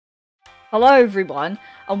Hello everyone,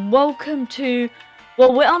 and welcome to,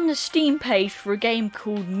 well, we're on the Steam page for a game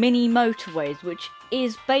called Mini Motorways, which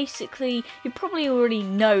is basically, you probably already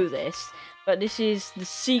know this, but this is the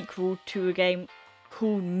sequel to a game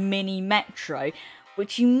called Mini Metro,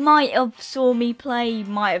 which you might have saw me play, you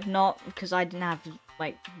might have not, because I didn't have,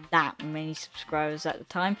 like, that many subscribers at the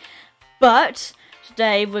time. But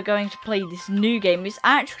today we're going to play this new game. It's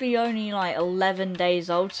actually only like 11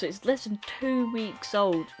 days old, so it's less than 2 weeks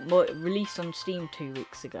old. Well, it released on Steam 2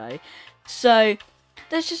 weeks ago. So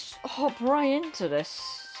let's just hop right into this.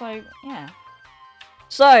 So yeah.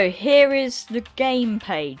 So here is the game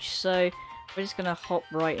page. So we're just gonna hop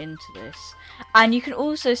right into this. And you can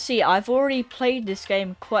also see I've already played this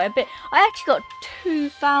game quite a bit. I actually got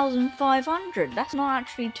 2,500. That's not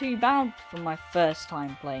actually too bad for my first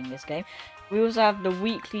time playing this game. We also have the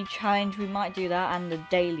weekly challenge, we might do that, and the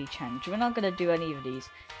daily challenge. We're not going to do any of these.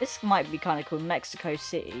 This might be kind of called Mexico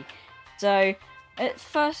City. So,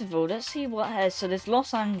 first of all, let's see what has. So there's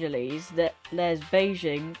Los Angeles, there's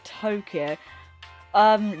Beijing, Tokyo,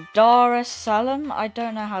 Dar es Salaam, I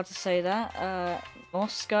don't know how to say that,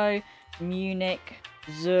 Moscow, Munich,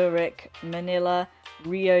 Zurich, Manila,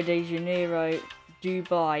 Rio de Janeiro,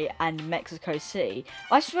 Dubai, and Mexico City.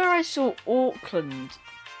 I swear I saw Auckland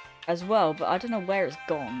as well, but I don't know where it's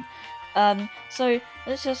gone. So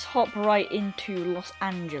let's just hop right into Los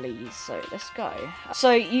Angeles. So let's go.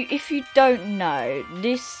 So if you don't know,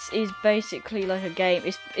 this is basically like a game.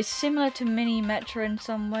 It's similar to Mini Metro in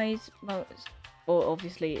some ways. Well,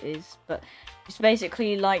 obviously it is, but it's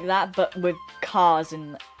basically like that, but with cars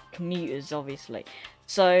and commuters, obviously.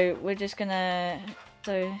 So we're just gonna.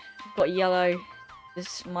 So we've got yellow.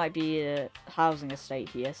 This might be a housing estate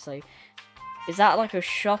here. So. Is that like a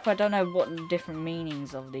shop? I don't know what the different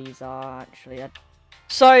meanings of these are actually.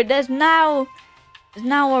 So there's now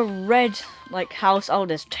a red like house. Oh,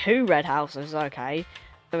 there's 2 red houses. Okay,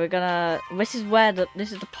 so we're gonna. This is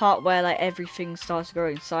the part where like everything starts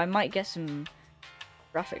growing. So I might get some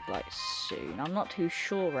traffic lights soon. I'm not too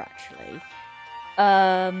sure actually.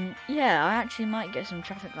 Yeah, I actually might get some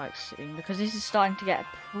traffic lights soon because this is starting to get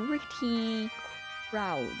pretty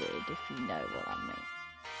crowded, if you know what I mean.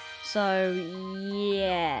 So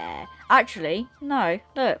yeah, actually no.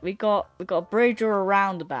 Look, we got a bridge or a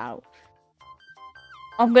roundabout.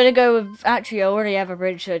 I'm gonna go with. Actually, I already have a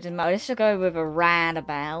bridge, so it doesn't matter. Let's go with a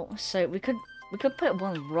roundabout. So we could put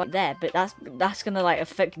one right there, but that's gonna like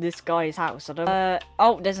affect this guy's house. I don't.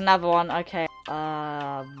 Oh, there's another one. Okay.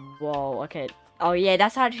 Whoa. Okay. Oh yeah,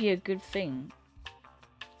 that's actually a good thing.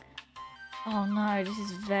 Oh no, this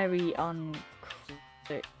is very uncool.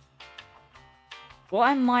 What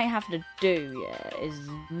I might have to do, yeah, is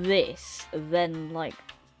this, then like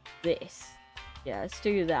this. Yeah, let's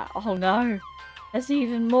do that. Oh no, there's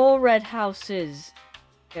even more red houses.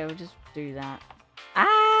 Okay, we'll just do that.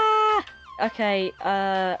 Ah! Okay,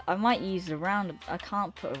 I might use the roundabout. I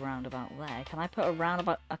can't put a roundabout there. Can I put a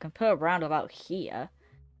roundabout? I can put a roundabout here.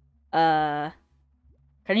 Can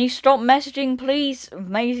you stop messaging, please?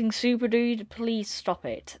 Amazing Super Dude, please stop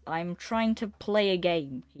it. I'm trying to play a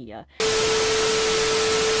game here.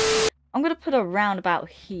 I'm gonna put a roundabout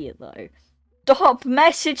here, though. Stop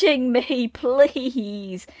messaging me,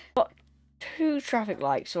 please! Got 2 traffic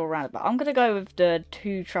lights or roundabout. I'm gonna go with the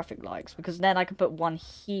 2 traffic lights, because then I can put one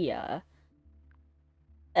here.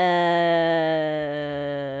 I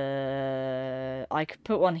could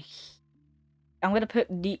put one here. I'm gonna put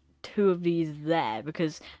the 2 of these there,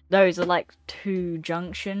 because those are like 2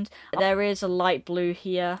 junctions. There is a light blue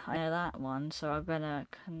here, I know that one, so I'm gonna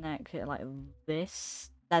connect it like this.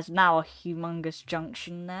 There's now a humongous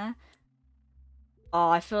junction there. Oh,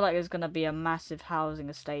 I feel like there's gonna be a massive housing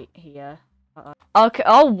estate here. Okay,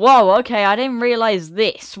 oh whoa, okay, I didn't realise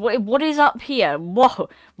this. What is up here? Whoa,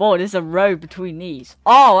 there's a road between these.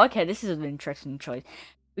 Oh, okay, this is an interesting choice.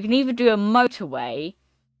 We can either do a motorway,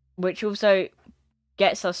 which also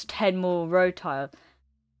gets us 10 more road tiles,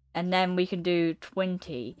 and then we can do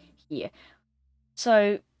 20 here.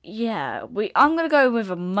 So yeah, I'm gonna go with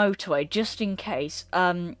a motorway just in case.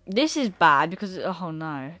 This is bad because oh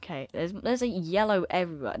no, okay, there's a yellow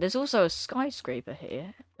everywhere. There's also a skyscraper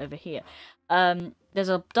over here. There's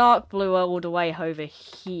a dark blue all the way over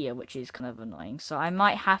here, which is kind of annoying. So I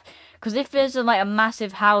might have, because if there's a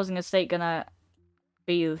massive housing estate gonna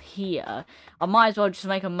be here, I might as well just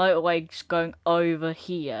make a motorway just going over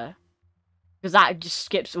here, because that just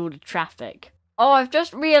skips all the traffic. Oh, I've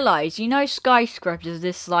just realised, you know skyscrapers,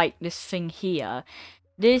 this thing here,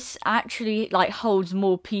 this actually like holds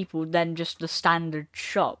more people than just the standard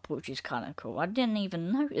shop, which is kind of cool. I didn't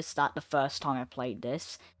even notice that the first time I played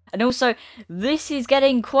this. And also, this is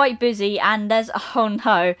getting quite busy, and there's, oh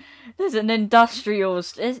no, there's an industrial,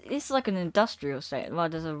 it's like an industrial estate. Well,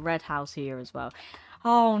 there's a red house here as well.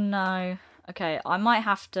 Oh no. Okay, I might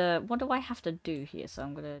have to, what do I have to do here? So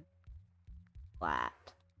I'm gonna, that.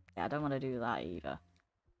 Yeah, I don't want to do that either.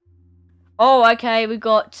 Oh, okay, we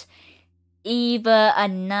got either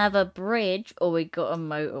another bridge or we got a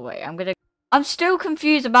motorway. I'm still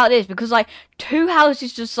confused about this because, like, two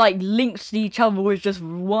houses just, like, linked to each other with just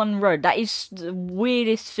one road. That is the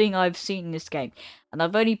weirdest thing I've seen in this game. And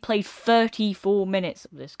I've only played 34 minutes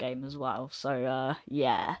of this game as well. So,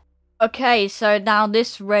 yeah. Okay, so now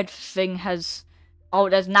this red thing has... Oh,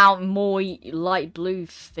 there's now more light blue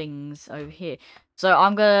things over here. So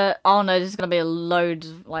I'm gonna... Oh no, this is gonna be a load,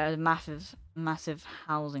 like, a massive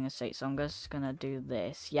housing estate. So I'm just gonna do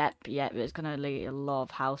this. Yep, it's gonna lead a lot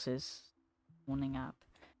of houses. Warning app.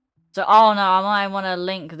 So, oh no, I might want to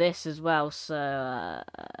link this as well. So,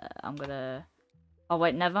 I'm gonna... Oh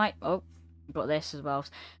wait, never mind. Oh, got this as well.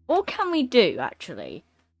 What can we do, actually?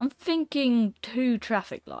 I'm thinking 2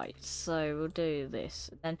 traffic lights. So, we'll do this.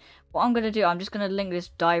 And then, what I'm gonna do, I'm just gonna link this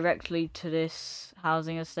directly to this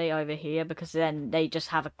housing estate over here. Because then they just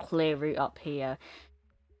have a clear route up here.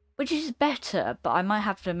 Which is better, but I might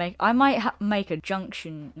have to make... I might make a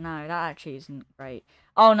junction. No, that actually isn't great.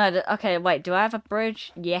 Oh, no. Okay, wait. Do I have a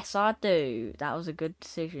bridge? Yes, I do. That was a good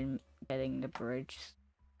decision, getting the bridge.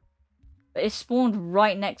 But it's spawned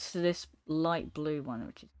right next to this light blue one,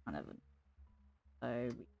 which is kind of... So...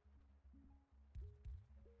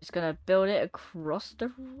 Just gonna build it across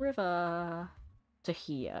the river to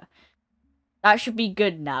here. That should be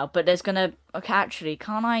good now, but there's gonna... Okay, actually,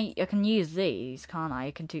 can't I... I can use these, can't I?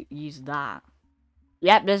 I can use that.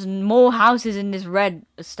 Yep, there's more houses in this red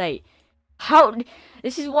estate. How...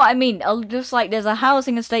 This is what I mean. Just like, there's a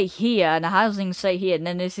housing estate here, and a housing estate here, and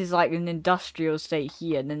then this is like an industrial estate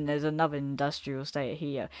here, and then there's another industrial estate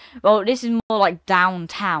here. Well, this is more like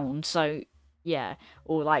downtown, so... Yeah.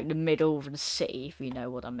 Or like the middle of the city, if you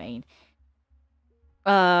know what I mean.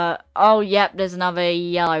 Oh, yep, there's another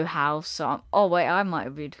yellow house. So oh, wait, I'm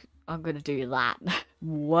gonna do that.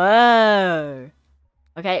 Whoa.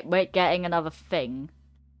 Okay, wait, getting another thing.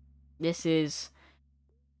 This is...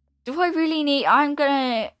 Do I really need...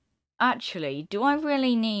 Actually, do I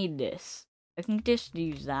really need this? I can just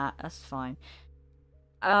use that, that's fine.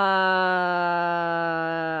 I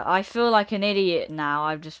feel like an idiot now,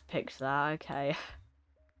 I've just picked that, okay.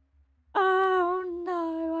 Oh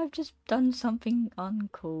no, I've just done something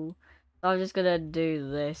uncool. I'm just gonna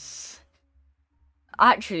do this.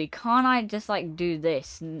 Actually, can't I just like do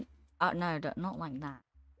this? No, not like that.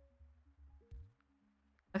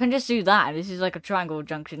 I can just do that. This is like a triangle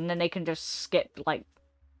junction, and then they can just skip like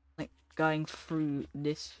going through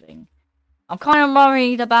this thing. I'm kind of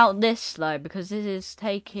worried about this though, because this is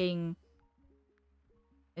taking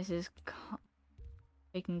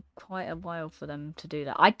quite a while for them to do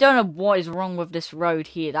that. I don't know what is wrong with this road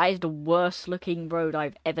here. That is the worst looking road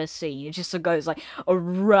I've ever seen. It just goes like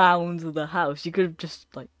around the house. You could have just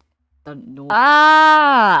like done normal.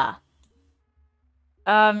 Ah!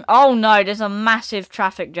 Oh no, there's a massive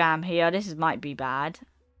traffic jam here. This might be bad.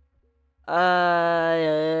 I'm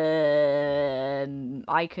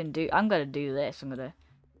gonna do this.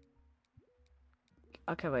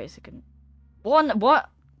 Okay, wait a second. What?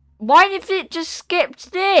 Why did it just skip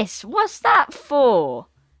this? What's that for?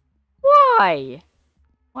 Why?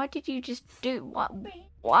 Why did you just do what?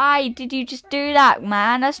 Why did you just do that,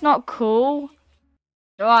 man? That's not cool.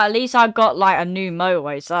 Alright, at least I got like a new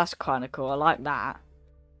motorway, so that's kind of cool. I like that.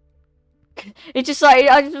 It's just like,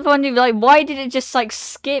 I just wondered, like, why did it just like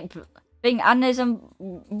skip thing? And there's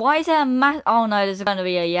why is there a oh no, there's going to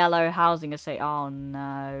be a yellow housing estate. Oh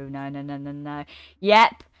no.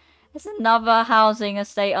 Yep. There's another housing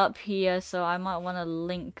estate up here, so I might want to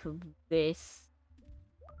link this.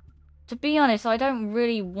 To be honest, I don't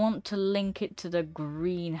really want to link it to the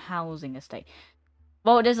green housing estate.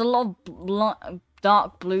 Well, there's a lot of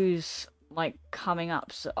dark blues, like, coming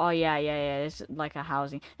up. So, oh, yeah, there's, like,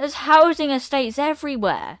 There's housing estates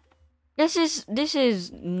everywhere. This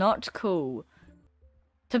is not cool.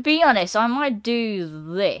 To be honest, I might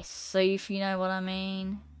do this, so if you know what I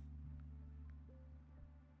mean.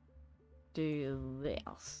 Do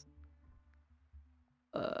this.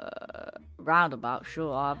 Roundabout,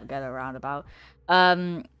 sure, I'll get a roundabout.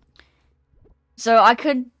 So I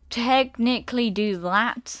could technically do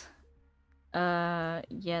that. Yeah,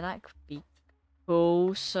 that could be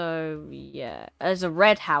cool. So, yeah. There's a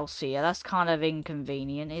red house here. That's kind of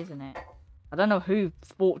inconvenient, isn't it? I don't know who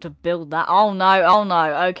thought to build that. Oh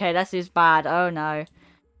no. Okay, this is bad. Oh no.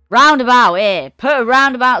 Roundabout here. Put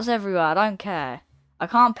roundabouts everywhere. I don't care. I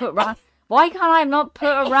can't put round. Why can't I not put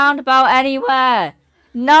a roundabout anywhere?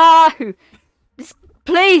 No!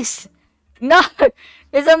 Please! No!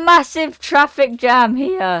 There's a massive traffic jam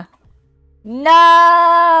here.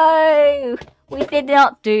 No! We did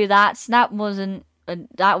not do that. That wasn't.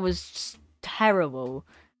 That was terrible.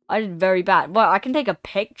 I did very bad. Well, I can take a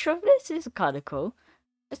picture of this. This is kind of cool.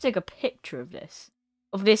 Let's take a picture of this.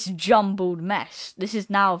 Of this jumbled mess. This is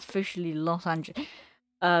now officially Los Angeles.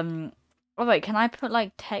 Oh wait, can I put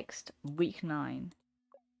like text week 9?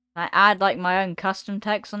 Can I add like my own custom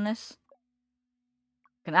text on this?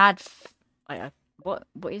 Can I add what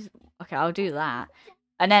is okay, I'll do that.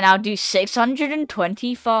 And then I'll do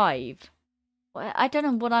 625. Well, I don't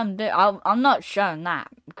know what I'm doing. I'm not showing that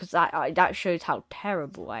because that shows how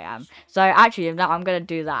terrible I am. So actually, I'm gonna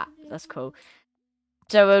do that. That's cool.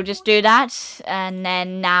 So we'll just do that, and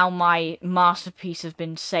then now my masterpiece has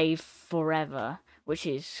been saved forever, which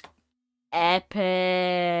is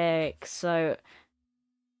epic. So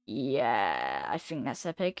yeah, I think that's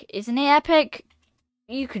epic. Isn't it epic?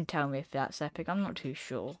 You can tell me if that's epic. I'm not too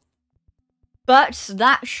sure. But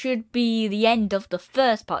that should be the end of the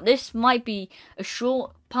first part. This might be a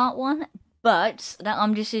short part 1, but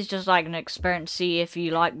this is just like an experience. See if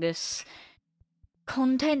you like this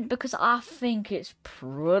content, because I think it's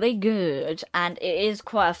pretty good and it is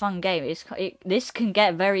quite a fun game. This can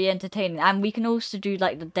get very entertaining, and we can also do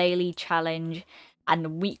like the daily challenge and the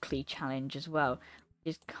weekly challenge as well,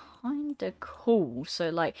 which is kind of cool.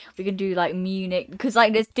 So like we can do like Munich, because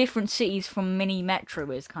like there's different cities from Mini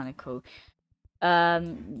Metro is kind of cool.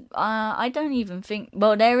 I don't even think,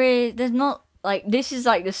 well, there's not, like, this is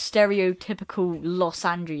like the stereotypical Los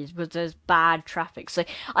Angeles, but there's bad traffic, so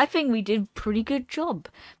I think we did a pretty good job.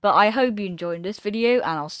 But I hope you enjoyed this video,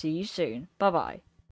 and I'll see you soon. Bye bye.